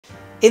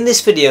In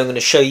this video I'm going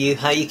to show you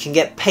how you can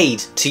get paid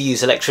to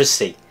use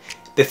electricity.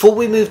 Before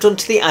we moved on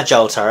to the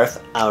Agile Tariff,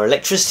 our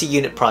electricity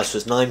unit price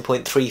was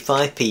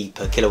 9.35p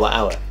per kilowatt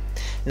hour.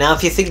 Now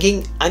if you're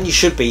thinking, and you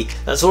should be,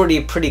 that's already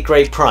a pretty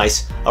great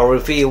price, I'll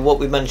reveal what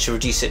we managed to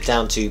reduce it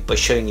down to by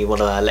showing you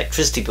one of our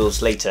electricity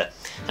bills later,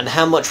 and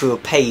how much we were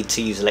paid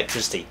to use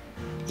electricity.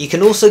 You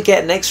can also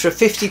get an extra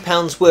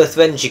 £50 worth of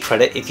energy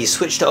credit if you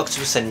switch to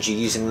Octopus Energy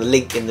using the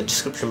link in the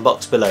description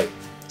box below.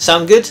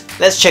 Sound good?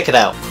 Let's check it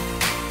out.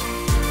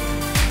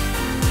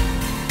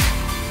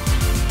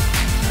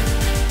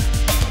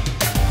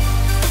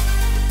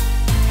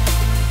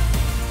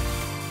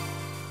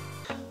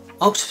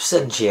 Octopus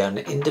Energy are an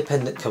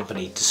independent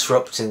company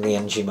disrupting the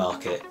energy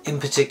market, in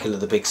particular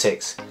the Big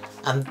Six,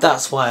 and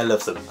that's why I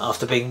love them,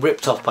 after being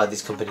ripped off by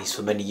these companies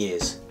for many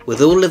years.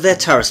 With all of their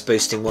tariffs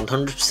boasting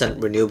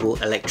 100%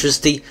 renewable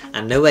electricity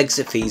and no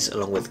exit fees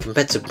along with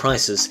competitive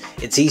prices,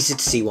 it's easy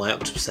to see why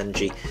Octopus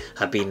Energy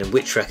have been a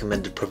Which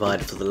recommended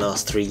provider for the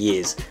last 3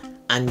 years,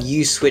 and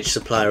Switch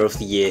Supplier of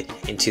the Year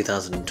in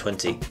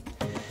 2020.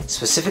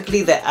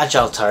 Specifically, their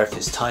Agile Tariff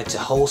is tied to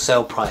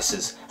wholesale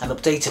prices and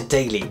updated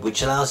daily,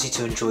 which allows you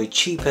to enjoy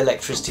cheaper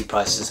electricity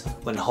prices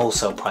when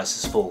wholesale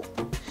prices fall.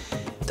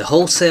 The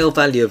wholesale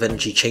value of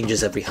energy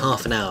changes every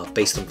half an hour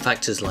based on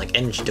factors like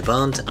energy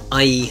demand,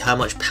 i.e. how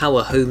much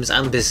power homes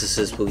and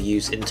businesses will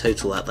use in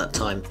total at that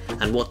time,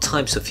 and what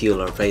types of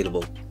fuel are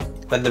available.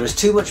 When there is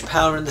too much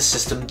power in the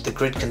system, the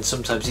grid can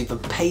sometimes even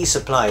pay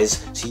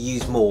suppliers to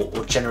use more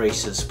or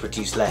generators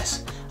produce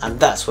less, and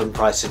that's when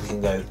prices can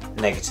go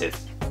negative.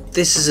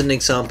 This is an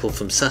example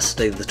from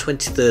Saturday the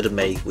 23rd of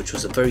May, which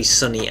was a very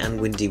sunny and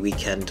windy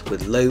weekend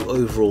with low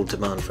overall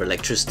demand for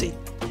electricity.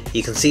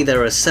 You can see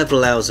there are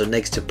several hours of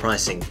negative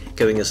pricing,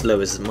 going as low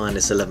as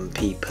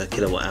 -11p per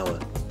kilowatt hour.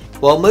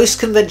 While most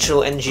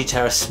conventional energy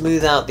tariffs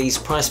smooth out these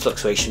price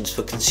fluctuations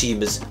for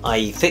consumers,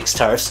 i.e. fixed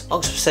tariffs,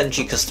 Octopus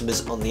Energy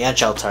customers on the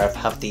Agile Tariff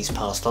have these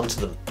passed on to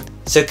them.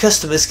 So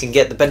customers can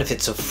get the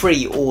benefits of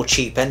free or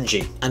cheap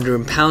energy, and are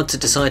empowered to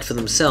decide for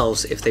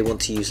themselves if they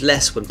want to use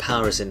less when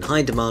power is in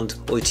high demand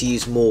or to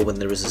use more when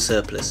there is a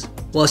surplus.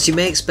 Whilst you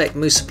may expect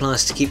most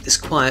suppliers to keep this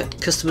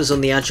quiet, customers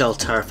on the Agile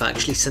Tariff are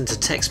actually sent a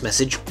text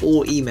message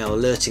or email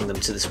alerting them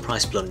to this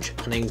price plunge,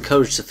 and are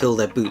encouraged to fill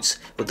their boots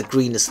with the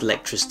greenest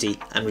electricity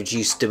and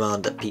reduce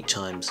demand at peak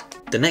times.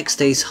 The next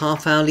day's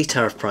half-hourly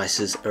tariff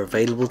prices are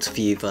available to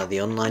view via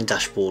the online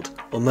dashboard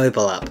or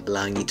mobile app,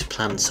 allowing you to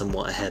plan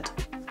somewhat ahead.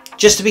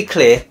 Just to be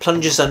clear,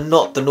 plunges are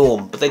not the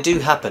norm, but they do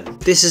happen.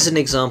 This is an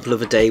example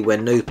of a day where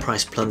no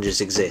price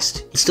plunges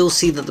exist. You still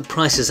see that the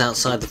prices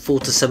outside the 4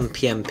 to 7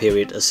 PM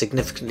period are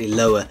significantly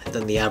lower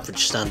than the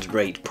average standard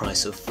rate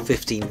price of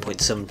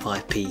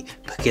 15.75p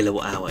per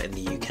kilowatt hour in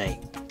the UK.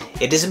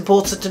 It is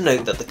important to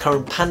note that the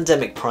current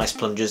pandemic price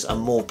plunges are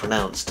more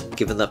pronounced,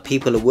 given that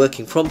people are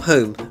working from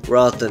home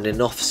rather than in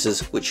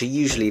offices, which are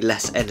usually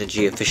less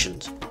energy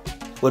efficient.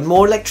 When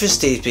more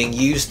electricity is being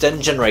used and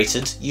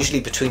generated, usually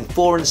between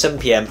 4 and 7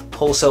 PM,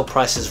 wholesale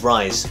prices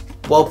rise.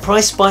 While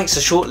price spikes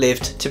are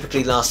short-lived,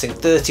 typically lasting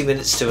 30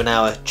 minutes to an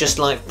hour, just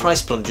like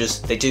price plunges,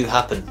 they do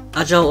happen.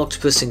 Agile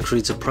Octopus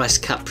includes a price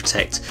cap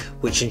protect,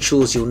 which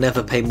ensures you'll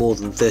never pay more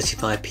than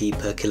 35p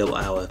per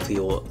kilowatt hour for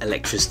your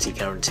electricity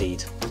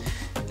guaranteed.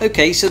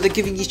 Okay, so they're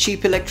giving you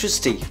cheap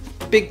electricity.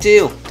 Big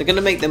deal, they're going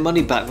to make their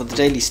money back with the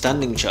daily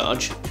standing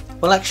charge.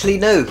 Well actually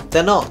no,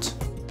 they're not.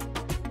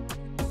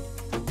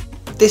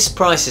 This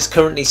price is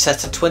currently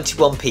set at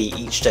 21p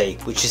each day,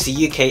 which is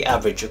the UK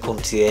average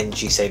according to the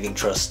Energy Saving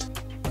Trust.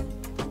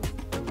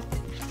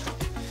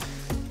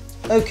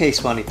 Okay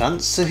Smiley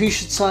Pants, so who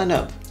should sign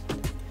up?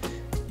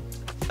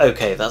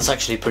 Okay, that's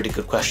actually a pretty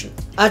good question.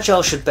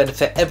 Agile should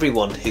benefit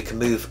everyone who can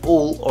move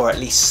all or at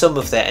least some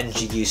of their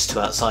energy use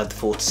to outside the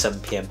 4 to 7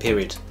 PM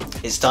period.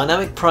 Its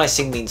dynamic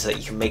pricing means that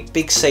you can make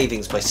big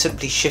savings by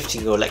simply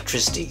shifting your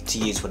electricity to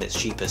use when it's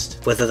cheapest.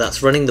 Whether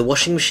that's running the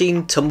washing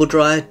machine, tumble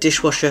dryer,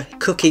 dishwasher,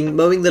 cooking,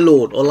 mowing the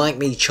lawn, or like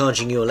me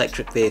charging your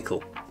electric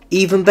vehicle.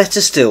 Even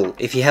better still,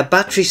 if you have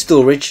battery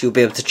storage, you'll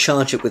be able to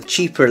charge it with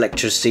cheaper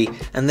electricity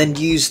and then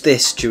use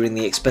this during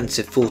the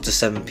expensive 4 to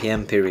 7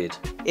 PM period.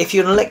 If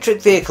you're an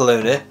electric vehicle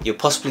owner, you're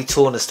possibly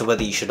torn as to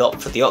whether you should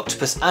opt for the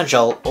Octopus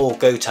Agile or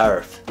Go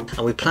tariff.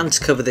 And we plan to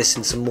cover this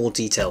in some more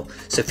detail,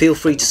 so feel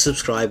free to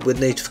subscribe with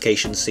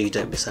notifications so you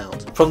don't miss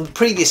out. From the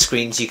previous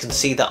screens you can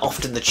see that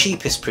often the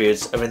cheapest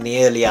periods are in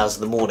the early hours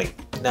of the morning.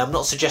 Now I'm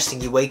not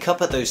suggesting you wake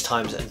up at those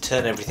times and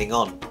turn everything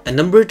on. A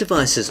number of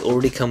devices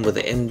already come with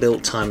an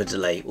inbuilt timer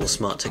delay or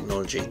smart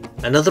technology.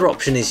 Another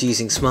option is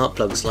using smart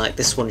plugs like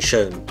this one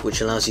shown,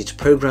 which allows you to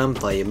program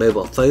via your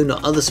mobile phone or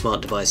other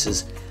smart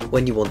devices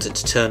when you want it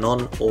to turn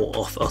on or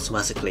off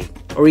automatically,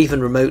 or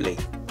even remotely.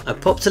 I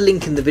popped a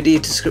link in the video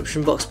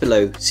description box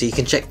below so you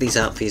can check these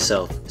out for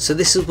yourself. So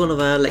this is one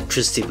of our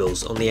electricity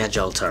bills on the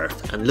Agile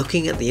tariff, and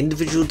looking at the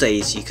individual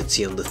days you can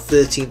see on the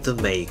 13th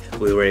of May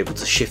we were able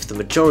to shift the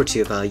majority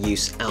of our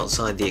use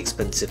outside the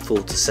expensive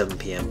 4 to 7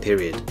 PM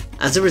period.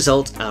 As a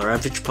result, our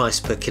average price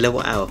per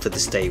kilowatt hour for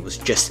this day was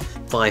just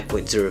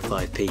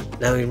 5.05p.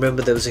 Now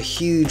remember, there was a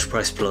huge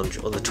price plunge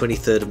on the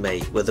 23rd of May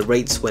where the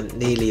rates went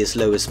nearly as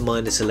low as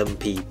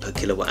 -11p per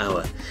kilowatt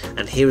hour,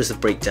 and here is the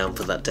breakdown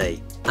for that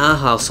day. Our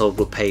household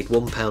were paid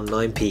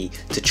 £1.09p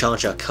to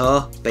charge our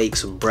car, bake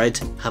some bread,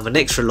 have an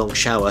extra long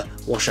shower,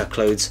 wash our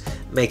clothes,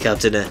 make our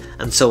dinner,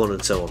 and so on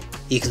and so on.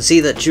 You can see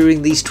that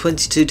during these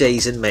 22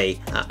 days in May,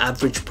 our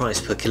average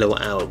price per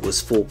kilowatt hour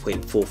was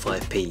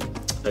 4.45p,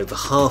 over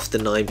half the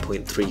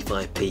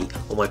 9.35p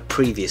on my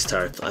previous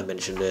tariff I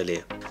mentioned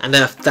earlier. And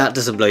now if that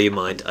doesn't blow your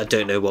mind, I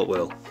don't know what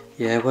will.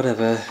 Yeah,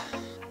 whatever.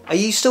 Are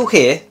you still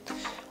here?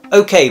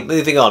 Okay,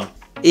 moving on.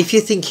 If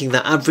you're thinking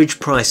that average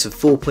price of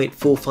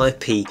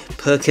 4.45p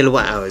per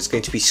kilowatt hour is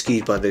going to be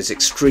skewed by those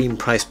extreme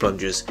price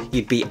plunges,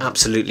 you'd be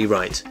absolutely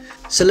right.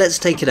 So let's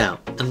take it out,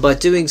 and by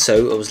doing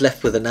so I was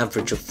left with an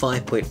average of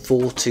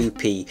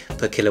 5.42p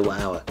per kilowatt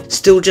hour,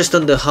 still just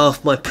under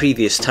half my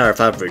previous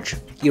tariff average.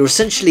 You're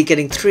essentially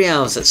getting 3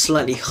 hours at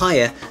slightly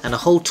higher and a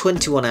whole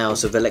 21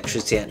 hours of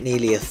electricity at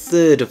nearly a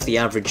third of the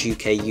average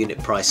UK unit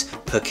price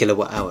per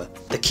kilowatt hour.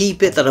 The key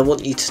bit that I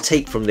want you to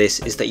take from this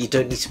is that you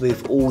don't need to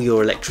move all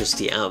your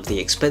electricity out of the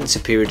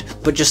expensive period,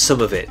 but just some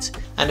of it.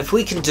 And if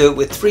we can do it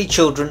with 3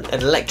 children,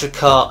 an electric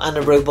car and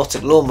a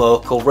robotic lawnmower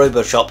called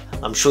RoboShop,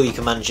 I'm sure you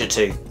can manage it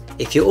too.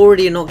 If you're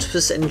already an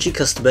Octopus Energy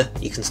customer,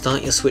 you can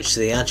start your switch to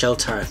the Agile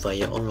Tariff via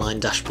your online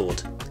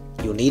dashboard.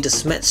 You'll need a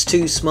SMETS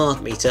 2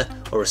 smart meter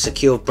or a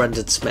secure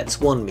branded SMETS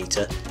 1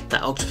 meter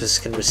that Octopus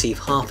can receive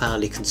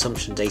half-hourly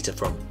consumption data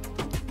from.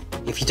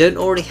 If you don't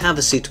already have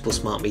a suitable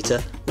smart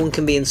meter, one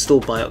can be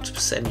installed by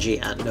Octopus Energy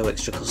at no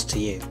extra cost to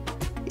you.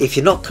 If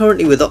you're not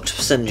currently with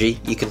Octopus Energy,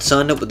 you can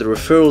sign up with the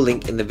referral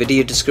link in the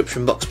video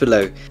description box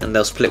below, and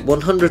they'll split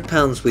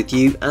 £100 with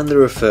you and the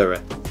referrer.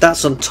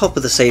 That's on top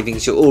of the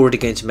savings you're already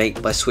going to make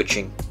by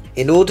switching.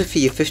 In order for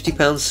your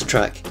 £50 to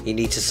track, you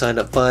need to sign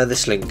up via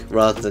this link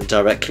rather than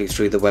directly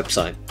through the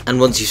website. And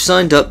once you've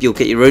signed up, you'll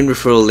get your own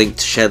referral link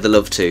to share the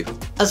love to.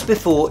 As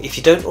before, if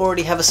you don't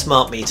already have a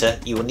smart meter,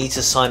 you will need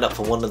to sign up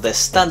for one of their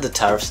standard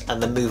tariffs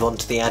and then move on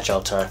to the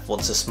Agile tariff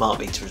once a smart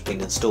meter has been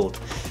installed,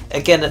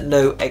 again at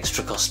no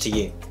extra cost to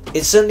you.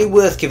 It's certainly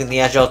worth giving the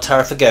Agile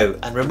tariff a go,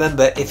 and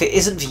remember, if it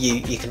isn't for you,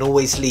 you can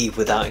always leave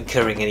without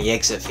incurring any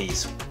exit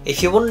fees.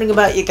 If you're wondering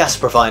about your gas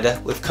provider,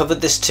 we've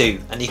covered this too,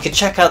 and you can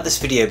check out this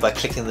video by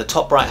clicking the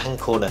top right hand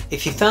corner.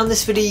 If you found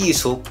this video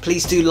useful,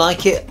 please do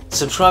like it,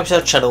 subscribe to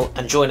our channel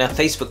and join our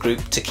Facebook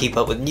group to keep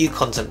up with new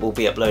content we'll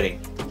be uploading.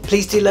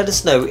 Please do let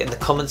us know in the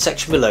comment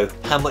section below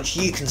how much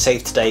you can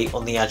save today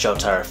on the Agile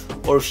tariff,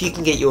 or if you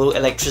can get your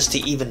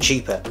electricity even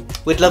cheaper.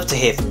 We'd love to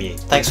hear from you.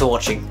 Thanks for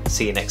watching,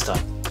 see you next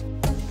time.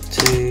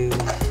 2, 3,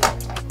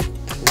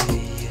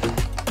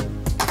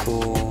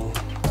 4.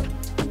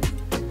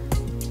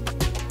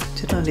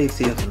 Did I leave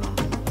the oven on?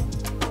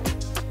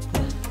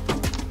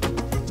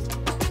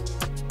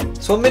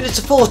 It's 1 minute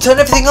to 4, turn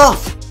everything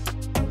off!